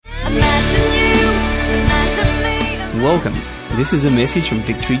Welcome. This is a message from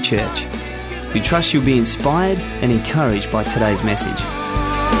Victory Church. We trust you'll be inspired and encouraged by today's message.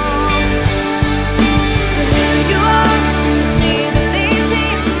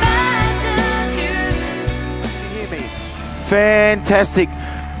 Fantastic.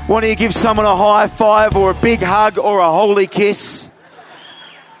 Why don't you give someone a high five or a big hug or a holy kiss?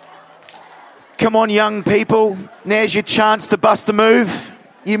 Come on, young people. Now's your chance to bust a move.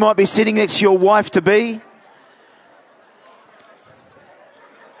 You might be sitting next to your wife-to-be.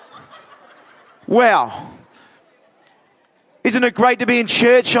 Wow. Isn't it great to be in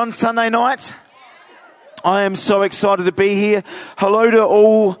church on Sunday night? I am so excited to be here. Hello to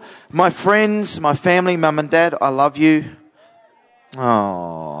all my friends, my family, mum and dad. I love you.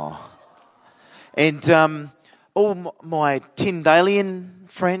 Oh. And all my Tyndalian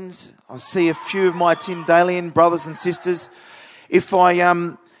friends. I see a few of my Tyndalian brothers and sisters. If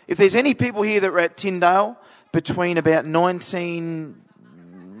there's any people here that were at Tyndale between about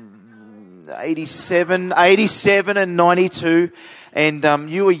 1987 and 92, and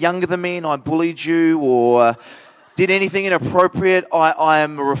you were younger than me and I bullied you or did anything inappropriate, I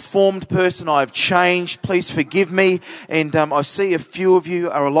am a reformed person. I've changed. Please forgive me. And I see a few of you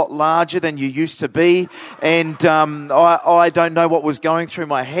are a lot larger than you used to be. And I don't know what was going through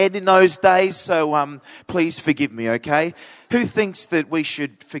my head in those days. So please forgive me, okay? Who thinks that we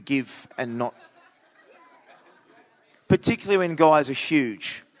should forgive and not? Particularly when guys are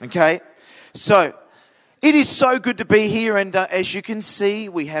huge, okay? So it is so good to be here, and as you can see,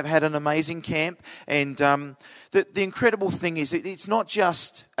 we have had an amazing camp, and the incredible thing is it's not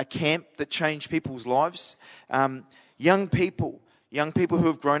just a camp that changed people's lives. Young people who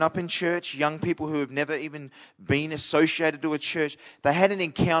have grown up in church, young people who have never even been associated to a church, they had an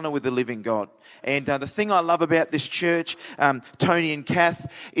encounter with the living God. And the thing I love about this church, Tony and Kath,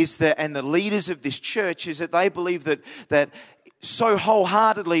 is that, and the leaders of this church, is that they believe that so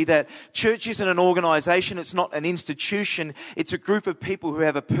wholeheartedly that church isn't an organisation, it's not an institution, it's a group of people who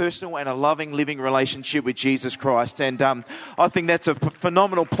have a personal and a loving, living relationship with Jesus Christ. And I think that's a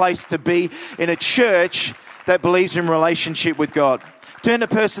phenomenal place to be, in a church that believes in relationship with God. Turn to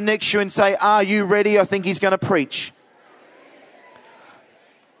the person next to you and say, "Are you ready?" I think he's going to preach.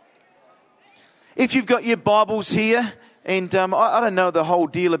 If you've got your Bibles here, and I don't know the whole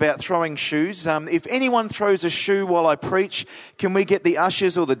deal about throwing shoes. If anyone throws a shoe while I preach, can we get the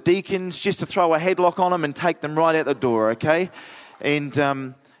ushers or the deacons just to throw a headlock on them and take them right out the door, okay?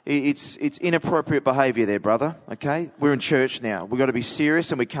 And it's inappropriate behaviour there, brother, okay? We're in church now. We've got to be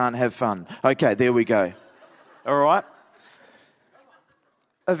serious and we can't have fun. Okay, there we go. All right?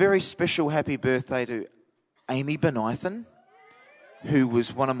 A very special happy birthday to Amy Benithan, who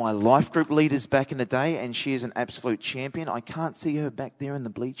was one of my life group leaders back in the day, and she is an absolute champion. I can't see her back there in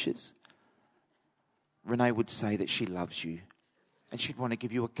the bleachers. Renee would say that she loves you, and she'd want to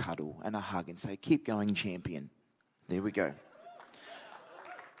give you a cuddle and a hug and say, "Keep going, champion." There we go.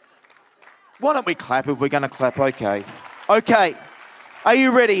 Why don't we clap if we're going to clap? Okay. Are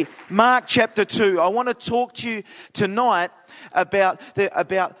you ready? Mark chapter 2. I want to talk to you tonight about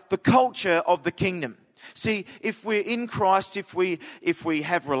the culture of the kingdom. See, if we're in Christ, if we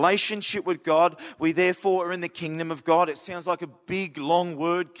have relationship with God, we therefore are in the kingdom of God. It sounds like a big, long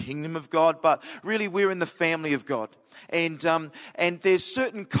word, kingdom of God, but really we're in the family of God. And there's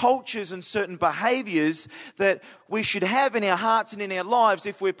certain cultures and certain behaviours that we should have in our hearts and in our lives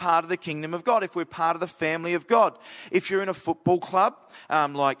if we're part of the kingdom of God, if we're part of the family of God. If you're in a football club,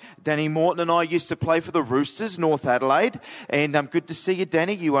 like Danny Morton and I used to play for the Roosters, North Adelaide, and good to see you,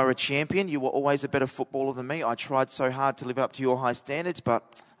 Danny. You are a champion. You were always a better footballer than me. I tried so hard to live up to your high standards,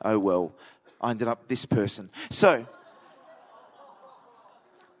 but oh well, I ended up this person. So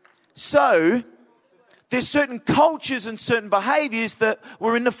there's certain cultures and certain behaviours that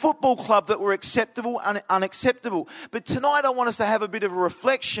were in the football club that were acceptable and unacceptable. But tonight I want us to have a bit of a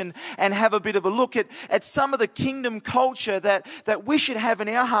reflection and have a bit of a look at some of the kingdom culture that we should have in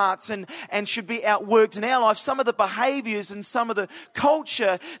our hearts and should be outworked in our life. Some of the behaviours and some of the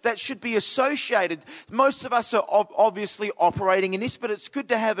culture that should be associated. Most of us are obviously operating in this, but it's good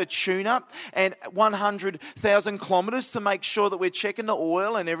to have a tune-up and 100,000 kilometres to make sure that we're checking the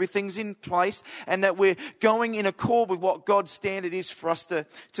oil and everything's in place and that we're going in accord with what God's standard is for us to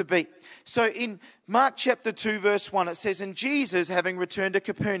be. So in Mark chapter 2 verse 1 it says, "And Jesus, having returned to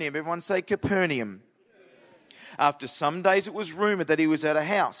Capernaum," everyone say Capernaum. "After some days it was rumoured that he was at a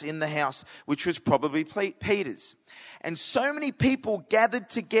house, in the house which was probably Peter's. And so many people gathered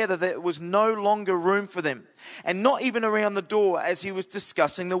together that there was no longer room for them, and not even around the door as he was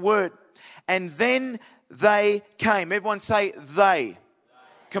discussing the word. And then they came." Everyone say they.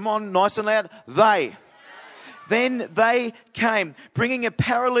 Come on, nice and loud. They. Then they came, bringing a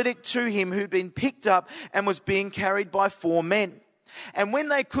paralytic to him who'd been picked up and was being carried by 4 men. And when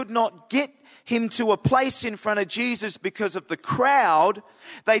they could not get him to a place in front of Jesus because of the crowd,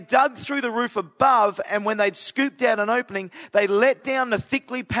 they dug through the roof above, and when they'd scooped out an opening, they let down the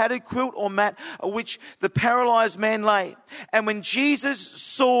thickly padded quilt or mat on which the paralyzed man lay. And when Jesus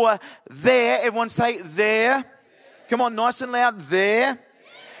saw there, everyone say there. Come on, nice and loud, there.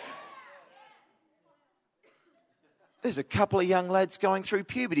 There's a couple of young lads going through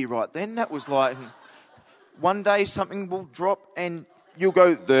puberty right then. That was like, one day something will drop and you'll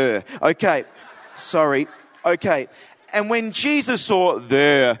go there. Okay, sorry. Okay. And when Jesus saw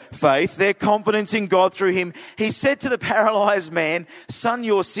their faith, their confidence in God through him, he said to the paralyzed man, "Son,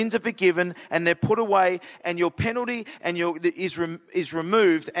 your sins are forgiven and they're put away, and your penalty is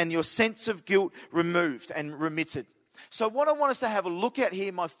removed, and your sense of guilt removed and remitted." So what I want us to have a look at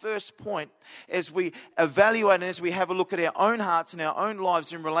here, my first point, as we evaluate and as we have a look at our own hearts and our own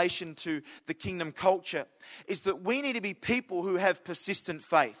lives in relation to the kingdom culture, is that we need to be people who have persistent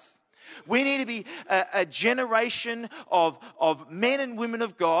faith. We need to be a generation of men and women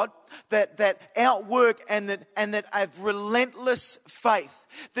of God that outwork and that have relentless faith.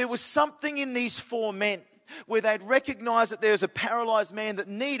 There was something in these 4 men where they'd recognized that there was a paralyzed man that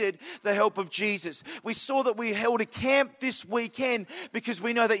needed the help of Jesus. We saw that we held a camp this weekend because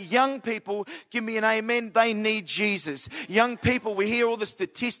we know that young people, give me an amen, they need Jesus. Young people, we hear all the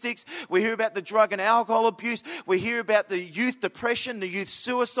statistics, we hear about the drug and alcohol abuse, we hear about the youth depression, the youth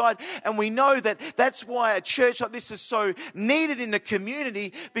suicide, and we know that that's why a church like this is so needed in the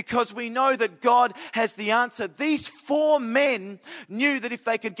community, because we know that God has the answer. These 4 men knew that if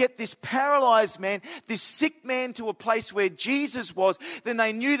they could get this paralyzed man, this sick man, to a place where Jesus was, then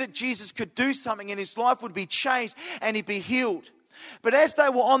they knew that Jesus could do something and his life would be changed and he'd be healed. But as they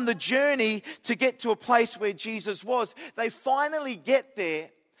were on the journey to get to a place where Jesus was, they finally get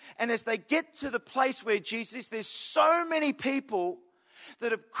there. And as they get to the place where Jesus is, there's so many people that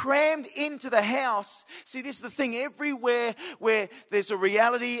have crammed into the house. See, this is the thing. Everywhere where there's a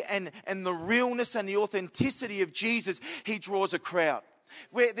reality and the realness and the authenticity of Jesus, he draws a crowd.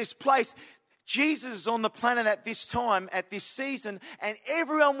 Where this place, Jesus is on the planet at this time, at this season, and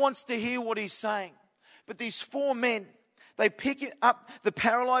everyone wants to hear what he's saying. But these 4 men, they pick up the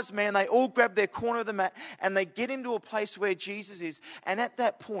paralyzed man, they all grab their corner of the mat, and they get him to a place where Jesus is. And at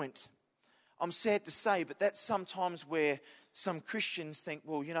that point, I'm sad to say, but that's sometimes where some Christians think,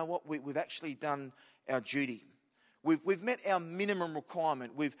 well, you know what, we've actually done our duty. We've met our minimum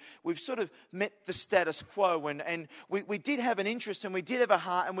requirement. We've sort of met the status quo, and we did have an interest, and we did have a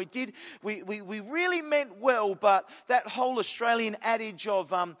heart, and we really meant well. But that whole Australian adage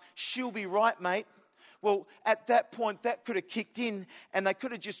of "she'll be right, mate." Well, at that point, that could have kicked in, and they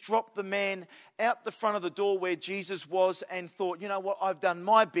could have just dropped the man out the front of the door where Jesus was and thought, you know what, I've done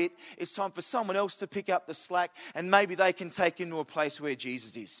my bit. It's time for someone else to pick up the slack, and maybe they can take him to a place where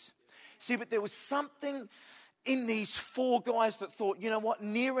Jesus is. See, but there was something in these 4 guys that thought, you know what,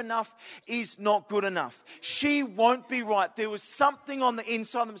 near enough is not good enough. She won't be right. There was something on the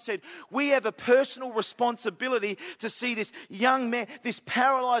inside of them that said, we have a personal responsibility to see this young man, this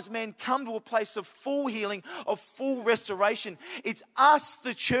paralyzed man, come to a place of full healing, of full restoration. It's us,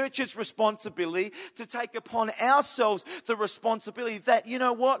 the church's responsibility, to take upon ourselves the responsibility that, you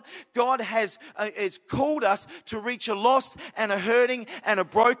know what, God has called us to reach a lost and a hurting and a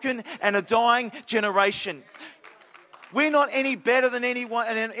broken and a dying generation. We're not any better than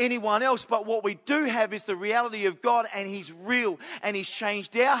anyone else, but what we do have is the reality of God, and he's real, and he's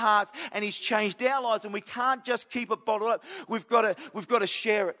changed our hearts, and he's changed our lives, and we can't just keep it bottled up. We've got to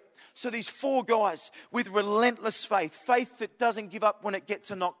share it. So these 4 guys with relentless faith that doesn't give up when it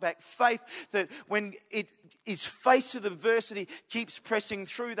gets a knockback, faith that when it is faced with adversity keeps pressing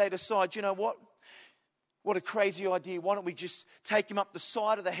through, they decide, you know what? What a crazy idea. Why don't we just take him up the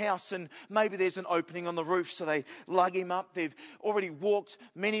side of the house, and maybe there's an opening on the roof. So they lug him up. They've already walked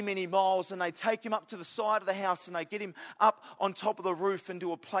many, many miles, and they take him up to the side of the house, and they get him up on top of the roof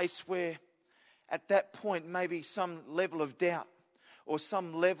into a place where at that point maybe some level of doubt or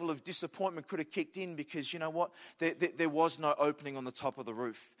some level of disappointment could have kicked in, because you know what? There was no opening on the top of the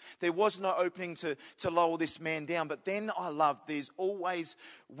roof. There was no opening to lower this man down. But then I love, there's always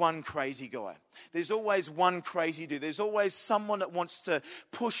one crazy guy. There's always one crazy dude. There's always someone that wants to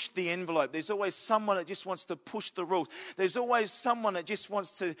push the envelope. There's always someone that just wants to push the rules. There's always someone that just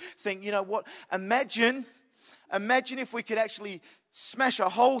wants to think, you know what? Imagine if we could actually smash a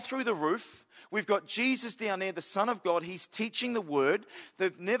hole through the roof, We've got Jesus down there, the Son of God. He's teaching the Word.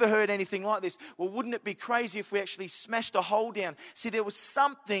 They've never heard anything like this. Well, wouldn't it be crazy if we actually smashed a hole down? See, there was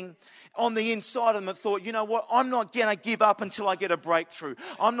something on the inside of them that thought, you know what, I'm not going to give up until I get a breakthrough.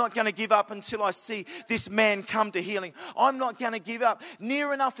 I'm not going to give up until I see this man come to healing. I'm not going to give up.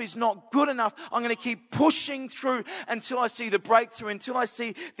 Near enough is not good enough. I'm going to keep pushing through until I see the breakthrough, until I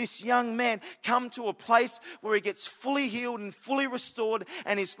see this young man come to a place where he gets fully healed and fully restored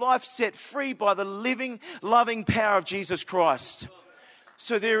and his life set free by the living, loving power of Jesus Christ.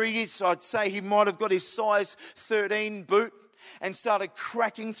 So there he is. I'd say he might have got his size 13 boot and started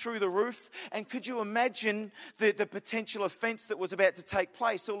cracking through the roof. And could you imagine the potential offence that was about to take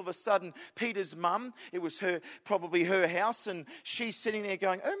place? All of a sudden, Peter's mum, it was probably her house, and she's sitting there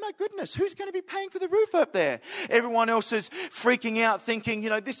going, oh my goodness, who's going to be paying for the roof up there? Everyone else is freaking out thinking,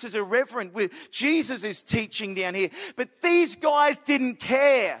 this is irreverent. Jesus is teaching down here. But these guys didn't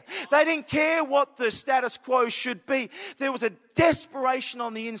care. They didn't care what the status quo should be. There was a desperation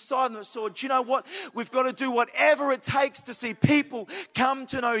on the inside and that saw, do you know what? We've got to do whatever it takes to see people come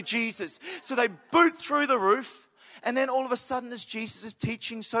to know Jesus. So they boot through the roof, and then all of a sudden, as Jesus is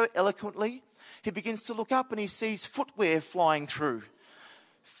teaching so eloquently, he begins to look up and he sees footwear flying through,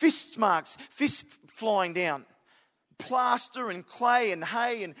 fist marks, fists flying down, plaster and clay and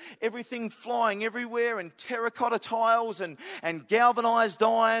hay and everything flying everywhere, and terracotta tiles and galvanized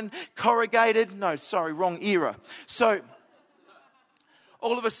iron, corrugated. No, sorry, wrong era. So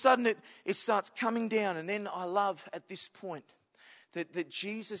all of a sudden it starts coming down. And then I love at this point that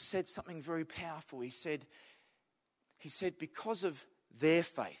Jesus said something very powerful. He said, because of their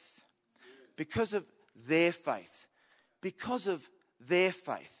faith, because of their faith, because of their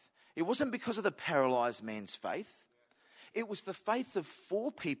faith. It wasn't because of the paralyzed man's faith. It was the faith of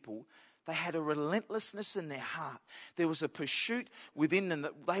 4 people. They had a relentlessness in their heart. There was a pursuit within them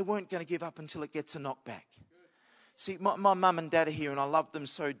that they weren't going to give up until it gets a knockback. See, my mum and dad are here and I love them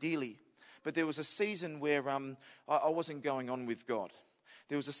so dearly. But there was a season where I wasn't going on with God.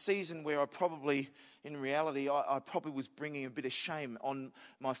 There was a season where I probably was bringing a bit of shame on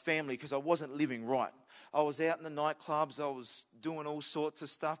my family because I wasn't living right. I was out in the nightclubs. I was doing all sorts of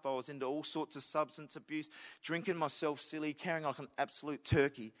stuff. I was into all sorts of substance abuse, drinking myself silly, carrying like an absolute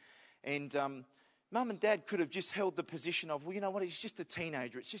turkey. And Mum and Dad could have just held the position of, well, you know what, he's just a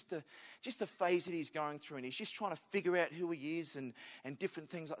teenager. It's just a phase that he's going through, and he's just trying to figure out who he is and different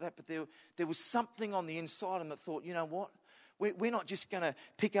things like that. But there was something on the inside of him that thought, you know what, we're not just going to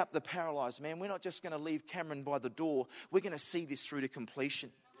pick up the paralyzed man. We're not just going to leave Cameron by the door. We're going to see this through to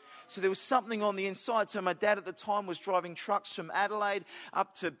completion. So there was something on the inside. So my dad at the time was driving trucks from Adelaide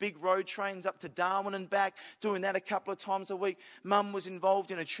up to big road trains, up to Darwin and back, doing that a couple of times a week. Mum was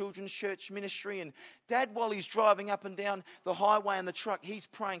involved in a children's church ministry. And Dad, while he's driving up and down the highway in the truck, he's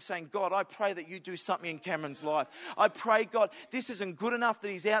praying, saying, God, I pray that you do something in Cameron's life. I pray, God, this isn't good enough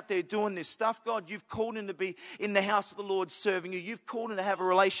that he's out there doing this stuff. God, you've called him to be in the house of the Lord serving you. You've called him to have a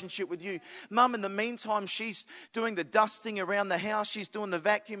relationship with you. Mum, in the meantime, she's doing the dusting around the house. She's doing the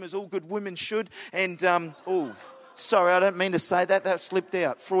vacuum as all good women should. And, sorry, I don't mean to say that. That slipped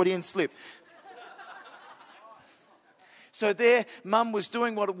out. Freudian slip. So there, Mum was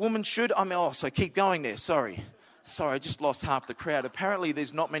doing what a woman should. So keep going there. Sorry, I just lost half the crowd. Apparently,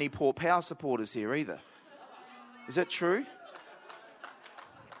 there's not many Port Power supporters here either. Is that true?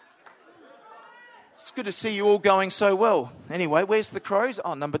 It's good to see you all going so well. Anyway, where's the Crows?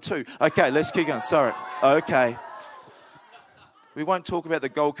 Oh, number 2. Okay, let's keep going. Sorry. Okay. We won't talk about the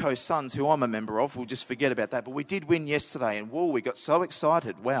Gold Coast Suns, who I'm a member of. We'll just forget about that. But we did win yesterday, and whoa, we got so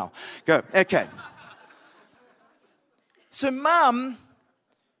excited. Wow. Go. Okay. So Mum,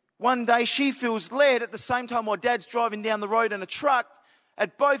 one day she feels led at the same time while Dad's driving down the road in a truck.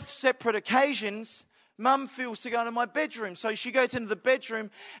 At both separate occasions, Mum feels to go into my bedroom. So she goes into the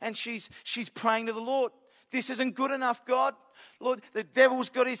bedroom and she's praying to the Lord. This isn't good enough, God. Lord, the devil's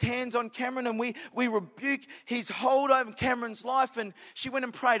got his hands on Cameron, and we rebuke his hold over Cameron's life. And she went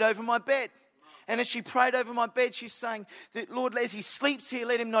and prayed over my bed. And as she prayed over my bed, she's saying that, Lord, as he sleeps here,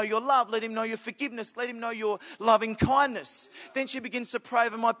 let him know your love, let him know your forgiveness, let him know your loving kindness. Then she begins to pray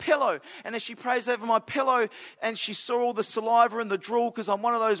over my pillow. And as she prays over my pillow, and she saw all the saliva and the drool, because I'm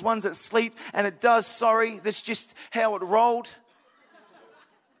one of those ones that sleep, and it does, sorry, that's just how it rolled.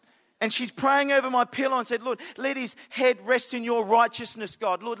 And she's praying over my pillow and said, Lord, let his head rest in your righteousness,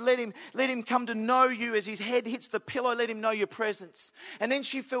 God. Lord, let him come to know you as his head hits the pillow. Let him know your presence. And then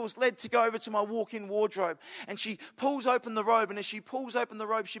she feels led to go over to my walk-in wardrobe. And she pulls open the robe. And as she pulls open the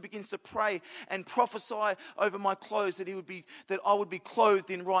robe, she begins to pray and prophesy over my clothes that I would be clothed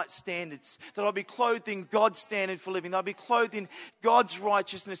in right standards. That I'll be clothed in God's standard for living. That I'll be clothed in God's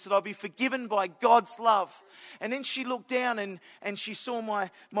righteousness. That I'll be forgiven by God's love. And then she looked down and she saw my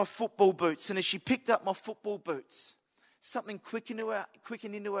football boots, and as she picked up my football boots, something quickened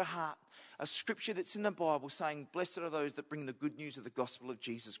into her heart. A scripture that's in the Bible saying, blessed are those that bring the good news of the gospel of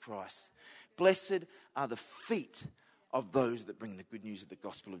Jesus Christ. Blessed are the feet of those that bring the good news of the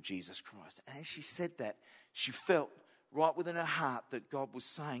gospel of Jesus Christ. And as she said that, she felt right within her heart that God was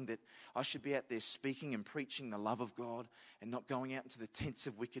saying that I should be out there speaking and preaching the love of God and not going out into the tents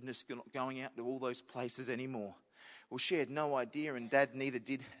of wickedness, not going out to all those places anymore. Well, she had no idea, and Dad neither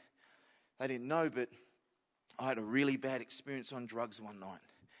did. They didn't know, but I had a really bad experience on drugs one night.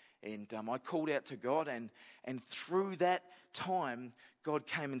 And I called out to God, and through that time, God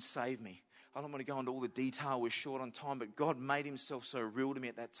came and saved me. I don't want to go into all the detail, we're short on time, but God made himself so real to me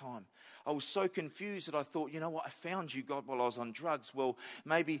at that time. I was so confused that I thought, you know what, I found you, God, while I was on drugs. Well,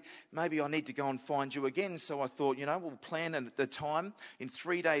 maybe I need to go and find you again. So I thought, we'll plan at the time. In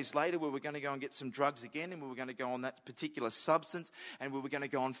 3 days later, we were going to go and get some drugs again, and we were going to go on that particular substance, and we were going to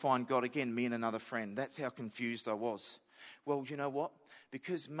go and find God again, me and another friend. That's how confused I was. Well, you know what?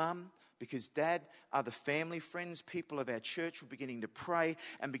 Because Dad, other family, friends, people of our church were beginning to pray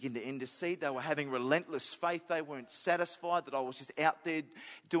and begin to intercede. They were having relentless faith. They weren't satisfied that I was just out there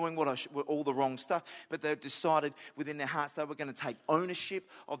doing all the wrong stuff. But they decided within their hearts they were going to take ownership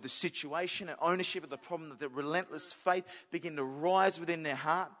of the situation and ownership of the problem. That the relentless faith began to rise within their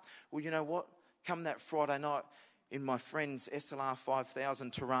heart. Well, you know what? Come that Friday night in my friend's SLR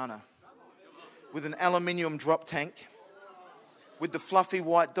 5000 Tirana with an aluminium drop tank, with the fluffy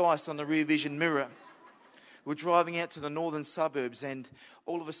white dice on the rear vision mirror. We're driving out to the northern suburbs, and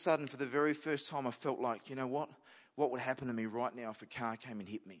all of a sudden, for the very first time, I felt like, you know what? What would happen to me right now if a car came and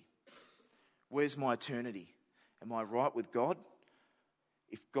hit me? Where's my eternity? Am I right with God?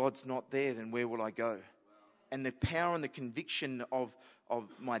 If God's not there, then where will I go? And the power and the conviction of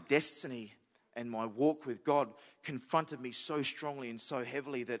my destiny and my walk with God confronted me so strongly and so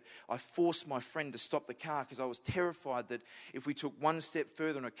heavily that I forced my friend to stop the car, because I was terrified that if we took one step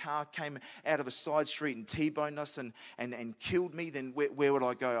further and a car came out of a side street and T-boned us and killed me, then where would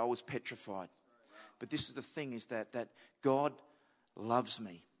I go? I was petrified. But this is the thing, is that God loves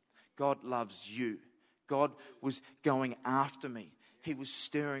me. God loves you. God was going after me. He was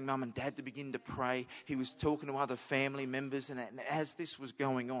stirring Mum and Dad to begin to pray. He was talking to other family members, and as this was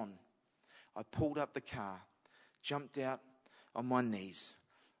going on, I pulled up the car, jumped out on my knees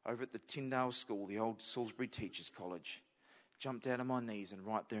over at the Tyndale School, the old Salisbury Teachers College. Jumped out on my knees and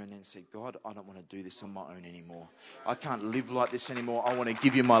right there and then said, God, I don't want to do this on my own anymore. I can't live like this anymore. I want to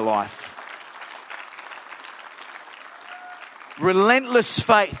give you my life. Relentless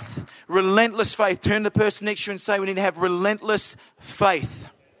faith. Relentless faith. Turn to the person next to you and say, we need to have relentless faith.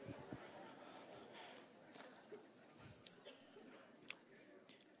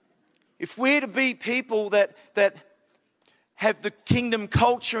 If we're to be people that have the kingdom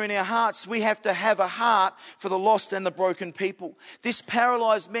culture in our hearts, we have to have a heart for the lost and the broken people. This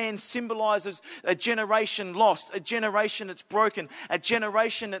paralyzed man symbolizes a generation lost, a generation that's broken, a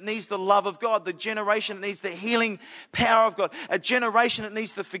generation that needs the love of God, the generation that needs the healing power of God, a generation that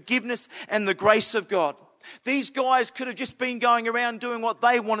needs the forgiveness and the grace of God. These guys could have just been going around doing what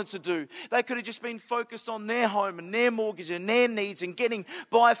they wanted to do. They could have just been focused on their home and their mortgage and their needs and getting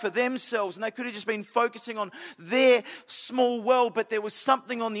by for themselves. And they could have just been focusing on their small world. But there was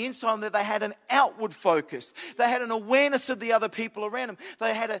something on the inside that they had an outward focus. They had an awareness of the other people around them.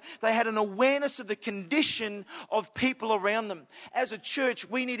 They had an awareness of the condition of people around them. As a church,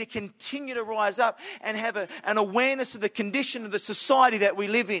 we need to continue to rise up and have an awareness of the condition of the society that we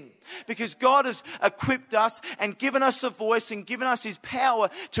live in. Because God has equipped us and given us a voice and given us his power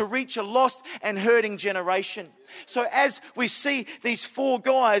to reach a lost and hurting generation. So as we see these four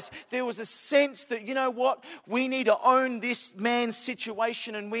guys, there was a sense that, you know what, we need to own this man's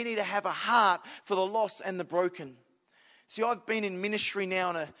situation and we need to have a heart for the lost and the broken. See, I've been in ministry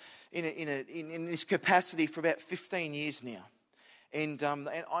now in this capacity for about 15 years now. And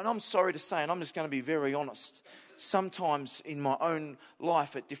I'm sorry to say, and I'm just going to be very honest, sometimes in my own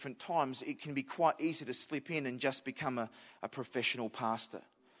life at different times, it can be quite easy to slip in and just become a professional pastor.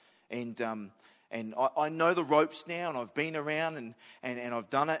 And I know the ropes now, and I've been around and I've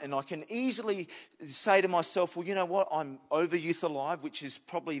done it, and I can easily say to myself, well, you know what, I'm over Youth Alive, which is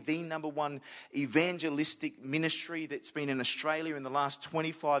probably the number one evangelistic ministry that's been in Australia in the last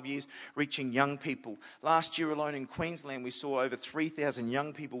 25 years, reaching young people. Last year alone in Queensland, we saw over 3,000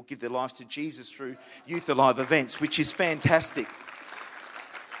 young people give their lives to Jesus through Youth Alive events, which is fantastic.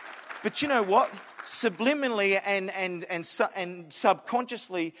 But you know what? Subliminally and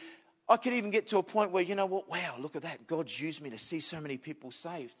subconsciously, I could even get to a point where, you know what, wow, look at that. God's used me to see so many people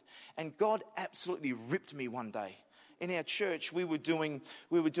saved. And God absolutely ripped me one day. In our church, we were doing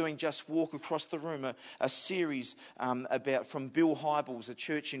Just Walk Across the Room, a series about from Bill Hybels, a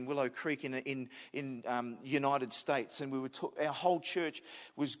church in Willow Creek in United States, and our whole church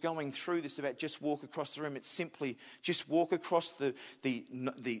was going through this about just walk across the room. It's simply just walk across the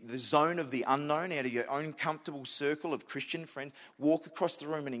zone of the unknown out of your own comfortable circle of Christian friends. Walk across the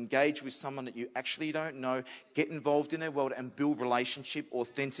room and engage with someone that you actually don't know. Get involved in their world and build relationship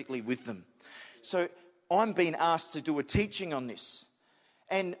authentically with them. So I'm being asked to do a teaching on this,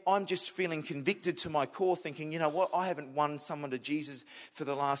 and I'm just feeling convicted to my core, thinking, you know what, I haven't won someone to Jesus for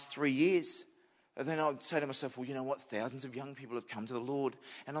the last 3 years. And then I'd say to myself, well, you know what, thousands of young people have come to the Lord.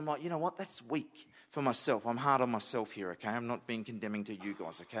 And I'm like, you know what, that's weak for myself. I'm hard on myself here, okay? I'm not being condemning to you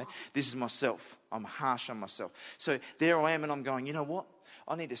guys, okay? This is myself. I'm harsh on myself. So there I am, and I'm going, you know what,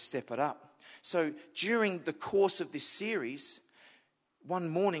 I need to step it up. So during the course of this series,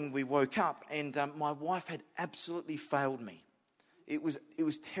 one morning we woke up and my wife had absolutely failed me. It was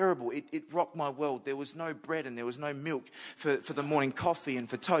terrible. It rocked my world. There was no bread and there was no milk for the morning coffee and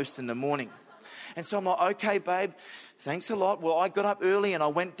for toast in the morning. And so I'm like, okay, babe, thanks a lot. Well, I got up early and I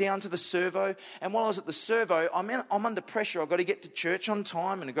went down to the servo. And while I was at the servo, I'm under pressure. I've got to get to church on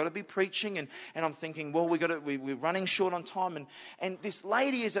time and I've got to be preaching. And I'm thinking, well, we're running short on time. And this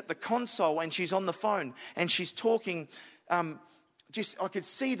lady is at the console and she's on the phone and she's talking. I could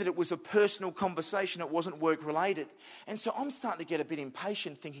see that it was a personal conversation. It wasn't work related. And so I'm starting to get a bit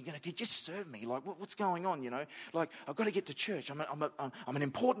impatient thinking, you know, could you just serve me? Like, what's going on, you know? Like, I've got to get to church. I'm an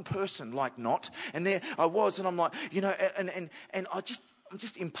important person, like not. And there I was, and I'm like, you know, and I'm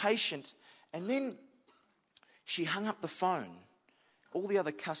just impatient. And then she hung up the phone. All the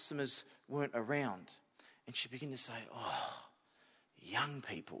other customers weren't around. And she began to say, oh, young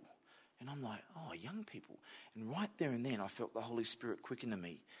people. And I'm like, oh, young people. And right there and then, I felt the Holy Spirit quicken to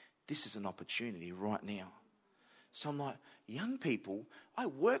me. This is an opportunity right now. So I'm like, young people? I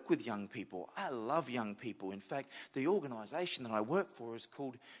work with young people. I love young people. In fact, the organisation that I work for is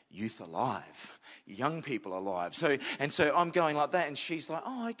called Youth Alive. Young People Alive. So I'm going like that, and she's like,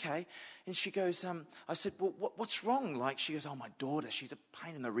 oh, okay. And she goes, I said, well, what's wrong? Like, she goes, oh, my daughter, she's a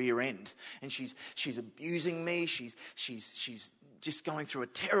pain in the rear end. And she's abusing me. She's just going through a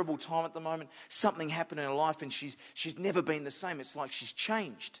terrible time at the moment. Something happened in her life and she's never been the same. It's like she's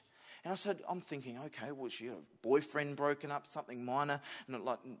changed. And I said, I'm thinking, okay, well, she had a boyfriend broken up, something minor, not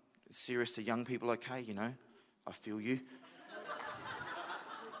like serious to young people, okay, you know, I feel you.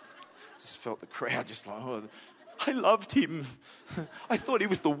 Just felt the crowd just like, oh, I loved him. I thought he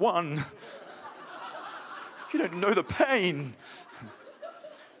was the one. You don't know the pain.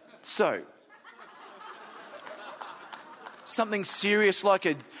 So, something serious like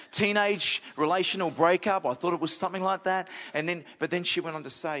a teenage relational breakup. I thought it was something like that. But then she went on to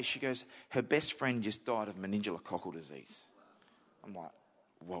say, she goes, her best friend just died of meningococcal disease. I'm like,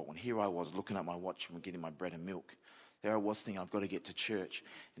 whoa. And here I was looking at my watch and getting my bread and milk. There I was thinking, I've got to get to church.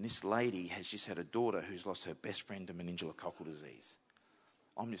 And this lady has just had a daughter who's lost her best friend to meningococcal disease.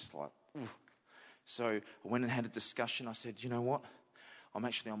 I'm just like, oof. So I went and had a discussion. I said, you know what? I'm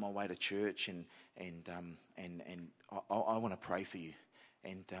actually on my way to church and I want to pray for you.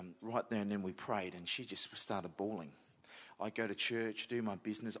 And right there and then we prayed and she just started bawling. I go to church, do my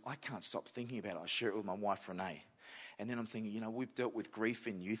business. I can't stop thinking about it. I share it with my wife, Renee. And then I'm thinking, you know, we've dealt with grief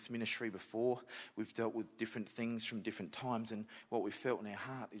in youth ministry before. We've dealt with different things from different times. And what we felt in our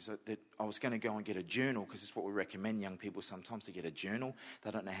heart is that I was going to go and get a journal, because it's what we recommend young people sometimes, to get a journal.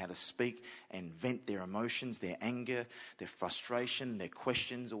 They don't know how to speak and vent their emotions, their anger, their frustration, their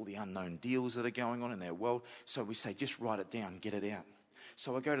questions, all the unknown deals that are going on in their world. So we say, just write it down, get it out.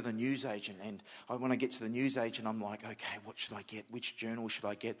 So I go to the newsagent, and when I get to the newsagent, I'm like, okay, what should I get? Which journal should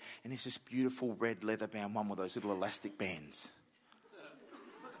I get? And it's this beautiful red leather-bound one with those little elastic bands.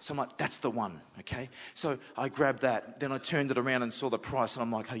 So I'm like, that's the one, okay? So I grabbed that. Then I turned it around and saw the price, and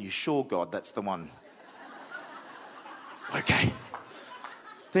I'm like, are you sure, God, that's the one? Okay.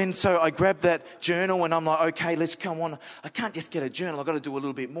 then so I grabbed that journal and I'm like, okay, let's come on. I can't just get a journal. I've got to do a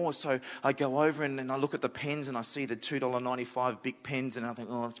little bit more. So I go over and I look at the pens and I see the $2.95 big pens and I think,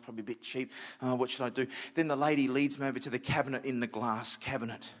 oh, that's probably a bit cheap. What should I do? Then the lady leads me over to the cabinet in the glass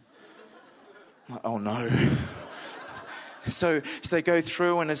cabinet. I'm like, oh no. So they go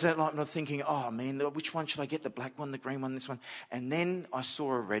through and I'm thinking, oh man, which one should I get? The black one, the green one, this one. And then I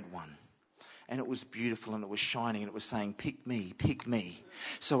saw a red one. And it was beautiful and it was shining and it was saying, pick me, pick me.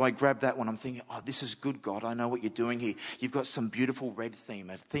 So I grabbed that one. I'm thinking, oh, this is good, God. I know what you're doing here. You've got some beautiful red theme,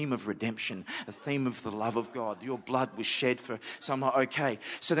 a theme of redemption, a theme of the love of God. Your blood was shed for... So I'm like, okay.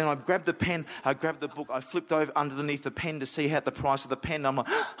 So then I grabbed the pen, I grabbed the book, I flipped over underneath the pen to see how the price of the pen. I'm like,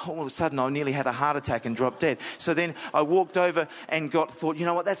 all of a sudden I nearly had a heart attack and dropped dead. So then I walked over and thought, you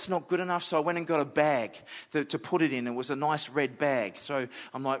know what, that's not good enough. So I went and got a bag to put it in. It was a nice red bag. So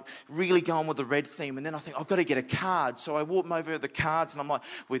I'm like, really going with the red theme. And then I think, I've got to get a card. So I walk over the cards and I'm like,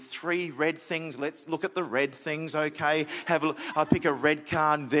 with 3 red things, let's look at the red things, okay? Have a look. I pick a red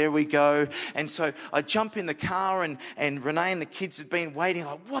card and there we go. And so I jump in the car and Renee and the kids had been waiting.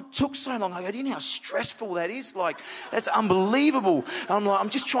 Like, what took so long? I go, do you know how stressful that is? Like, that's unbelievable. And I'm like, I'm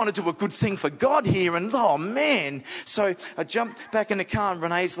just trying to do a good thing for God here. And oh man. So I jump back in the car and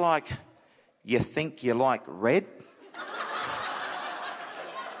Renee's like, you think you like red?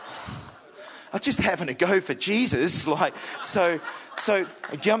 I'm just having a go for Jesus. So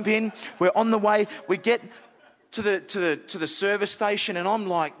I jump in. We're on the way. We get to the service station, and I'm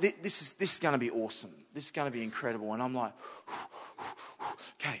like, this is going to be awesome. This is going to be incredible. And I'm like,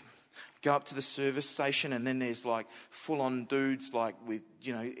 okay. Go up to the service station, and then there's like full-on dudes, like with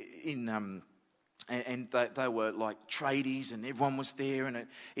in And they were like tradies and everyone was there, and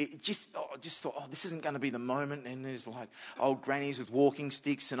it just, I just thought, oh, this isn't going to be the moment. And there's like old grannies with walking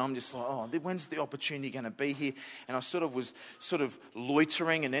sticks, and I'm just like, oh, when's the opportunity going to be here? And I was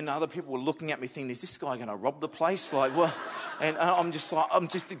loitering, and then other people were looking at me thinking, is this guy going to rob the place? Like, well, and I'm just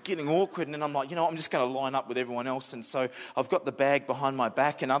getting awkward, and then I'm like, I'm just going to line up with everyone else. And so I've got the bag behind my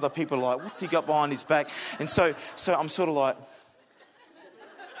back, and other people are like, what's he got behind his back? And so I'm sort of like...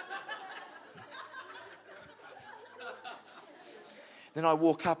 Then I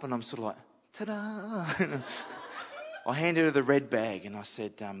walk up and I'm sort of like, ta-da. I handed her the red bag and I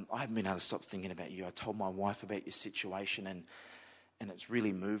said, I haven't been able to stop thinking about you. I told my wife about your situation and it's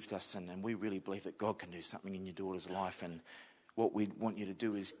really moved us, and we really believe that God can do something in your daughter's life. And what we want you to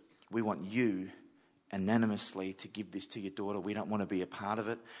do is we want you anonymously to give this to your daughter. We don't want to be a part of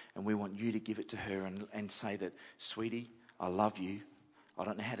it, and we want you to give it to her and say that, sweetie, I love you. I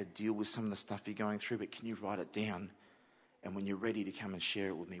don't know how to deal with some of the stuff you're going through, but can you write it down? And when you're ready to come and share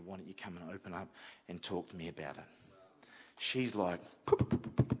it with me, why don't you come and open up and talk to me about it? She's like,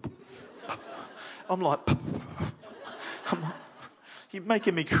 I'm like, you're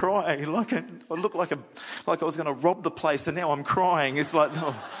making me cry. I look like I was going to rob the place, and now I'm crying. It's like,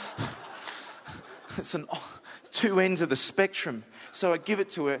 oh. It's two ends of the spectrum. So I give it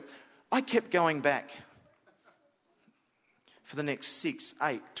to her. I kept going back. For the next 6,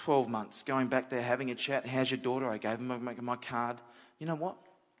 8, 12 months, going back there, having a chat. How's your daughter? I gave him my card. You know what?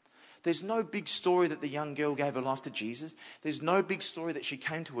 There's no big story that the young girl gave her life to Jesus. There's no big story that she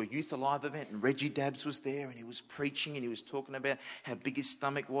came to a Youth Alive event and Reggie Dabbs was there and he was preaching and he was talking about how big his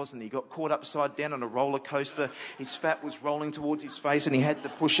stomach was, and he got caught upside down on a roller coaster. His fat was rolling towards his face and he had to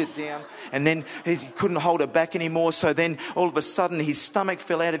push it down, and then he couldn't hold it back anymore. So then all of a sudden his stomach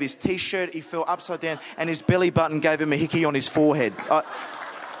fell out of his t-shirt. He fell upside down and his belly button gave him a hickey on his forehead.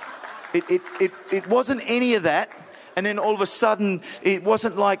 It wasn't any of that. And then all of a sudden it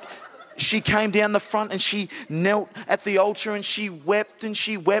wasn't like... She came down the front and she knelt at the altar and she wept and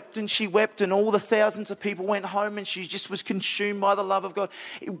she wept and she wept, and all the thousands of people went home and she just was consumed by the love of God.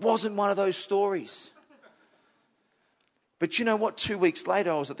 It wasn't one of those stories. But you know what? 2 weeks later,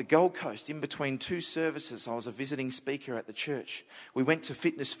 I was at the Gold Coast in between 2 services. I was a visiting speaker at the church. We went to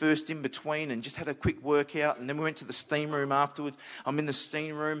Fitness First in between and just had a quick workout, and then we went to the steam room afterwards. I'm in the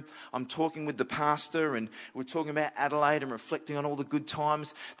steam room. I'm talking with the pastor, and we're talking about Adelaide and reflecting on all the good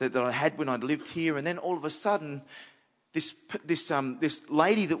times that I had when I lived here. And then all of a sudden, this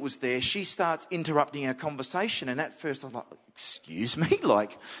lady that was there, she starts interrupting our conversation. And at first I was like, excuse me?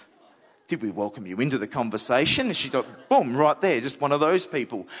 Like... did we welcome you into the conversation? And she got, boom, right there, just one of those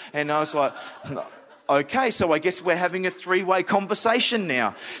people. And I was like, okay, so I guess we're having a three-way conversation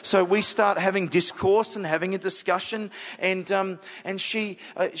now. So we start having discourse and having a discussion, and she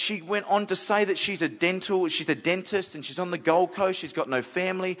went on to say that she's a dentist, and she's on the Gold Coast. She's got no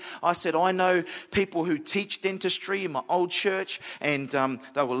family. I said, I know people who teach dentistry in my old church, and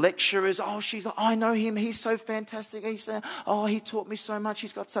they were lecturers. Oh, she's like, I know him. He's so fantastic. He taught me so much.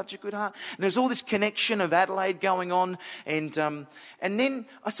 He's got such a good heart. And there's all this connection of Adelaide going on, and then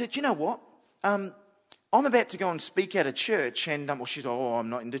I said, you know what? I'm about to go and speak at a church, and she's like, I'm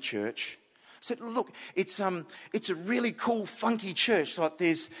not into church. I said, look, it's a really cool, funky church. Like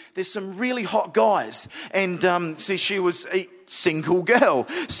there's some really hot guys, and see, she was a single girl.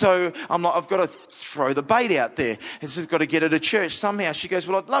 So I'm like, I've got to throw the bait out there. It's just got to get her to church somehow. She goes,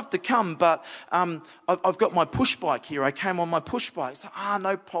 well, I'd love to come, but I've got my push bike here. I came on my push bike. So,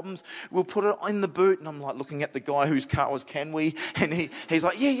 no problems. We'll put it in the boot. And I'm like looking at the guy whose car it was, can we? And he's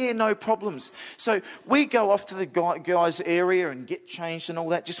like, yeah, no problems. So we go off to the guys' area and get changed and all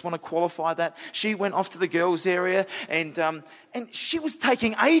that. Just want to qualify that. She went off to the girls' area, and she was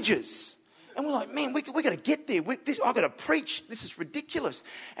taking ages. And we're like, man, we got to get there. I've got to preach. This is ridiculous.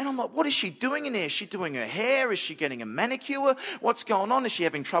 And I'm like, what is she doing in there? Is she doing her hair? Is she getting a manicure? What's going on? Is she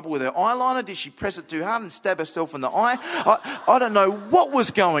having trouble with her eyeliner? Did she press it too hard and stab herself in the eye? I don't know what was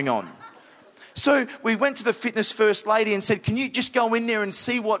going on. So we went to the fitness first lady and said, can you just go in there and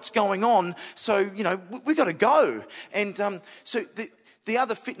see what's going on? So, we got to go. And so the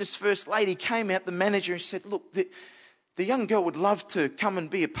other fitness first lady came out, the manager, and said, look, the young girl would love to come and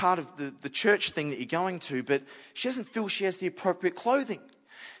be a part of the church thing that you're going to, but she doesn't feel she has the appropriate clothing.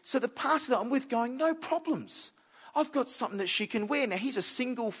 So the pastor that I'm with going, no problems. I've got something that she can wear. Now, he's a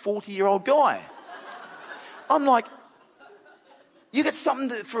single 40-year-old guy. I'm like, you got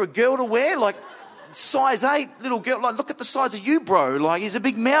something for a girl to wear? Like, size 8, little girl. Like, look at the size of you, bro. Like, he's a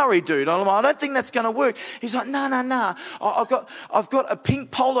big Maori dude. I'm like, I don't think that's going to work. He's like, no. I've got a pink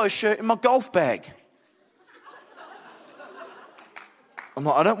polo shirt in my golf bag. I'm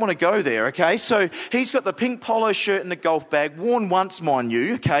like, I don't want to go there, okay? So he's got the pink polo shirt in the golf bag, worn once, mind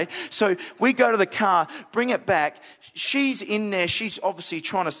you, okay? So we go to the car, bring it back. She's in there. She's obviously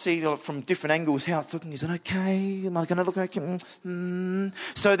trying to see from different angles how it's looking. Is it okay? Am I going to look okay?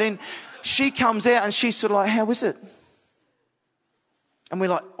 So then she comes out and she's sort of like, how is it? And we're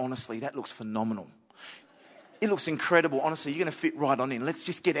like, honestly, that looks phenomenal. It looks incredible. Honestly, you're going to fit right on in. Let's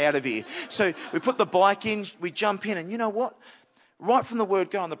just get out of here. So we put the bike in, we jump in, and you know what? Right from the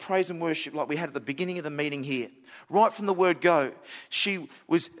word go, and the praise and worship like we had at the beginning of the meeting here, right from the word go, she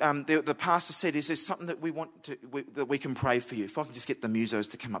was. The pastor said, "Is there something that that we can pray for you?" If I can just get the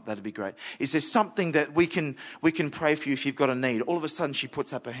musos to come up, that'd be great. Is there something that we can pray for you if you've got a need? All of a sudden, she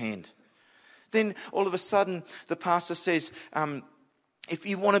puts up her hand. Then all of a sudden, the pastor says, if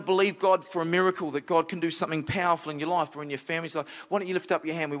you want to believe God for a miracle, that God can do something powerful in your life or in your family's life, why don't you lift up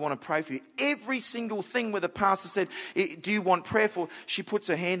your hand? We want to pray for you. Every single thing where the pastor said, do you want prayer for? She puts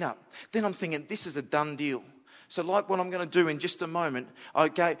her hand up. Then I'm thinking, this is a done deal. So like what I'm going to do in just a moment, I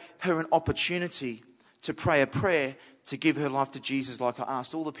gave her an opportunity to pray a prayer to give her life to Jesus, like I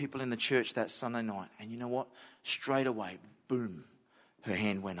asked all the people in the church that Sunday night. And you know what? Straight away, boom, her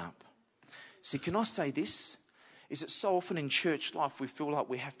hand went up. See, can I say this? Is that so often in church life we feel like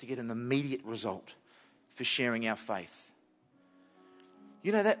we have to get an immediate result for sharing our faith.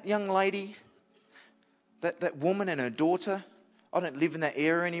 You know that young lady, that woman and her daughter, I don't live in that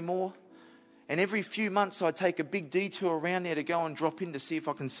area anymore. And every few months I take a big detour around there to go and drop in to see if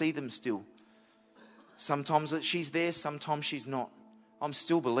I can see them still. Sometimes she's there, sometimes she's not. I'm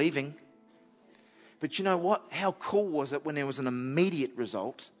still believing. But you know what? How cool was it when there was an immediate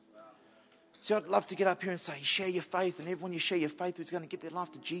result? See, I'd love to get up here and say, share your faith, and everyone you share your faith with is going to get their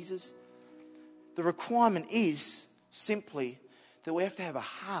life to Jesus. The requirement is simply that we have to have a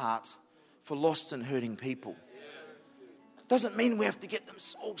heart for lost and hurting people. Doesn't mean we have to get them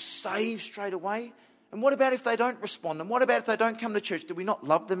all saved straight away. And what about if they don't respond? And what about if they don't come to church? Do we not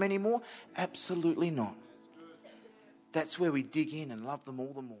love them anymore? Absolutely not. That's where we dig in and love them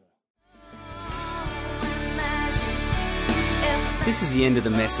all the more. This is the end of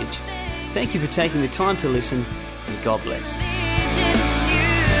the message. Thank you for taking the time to listen, and God bless.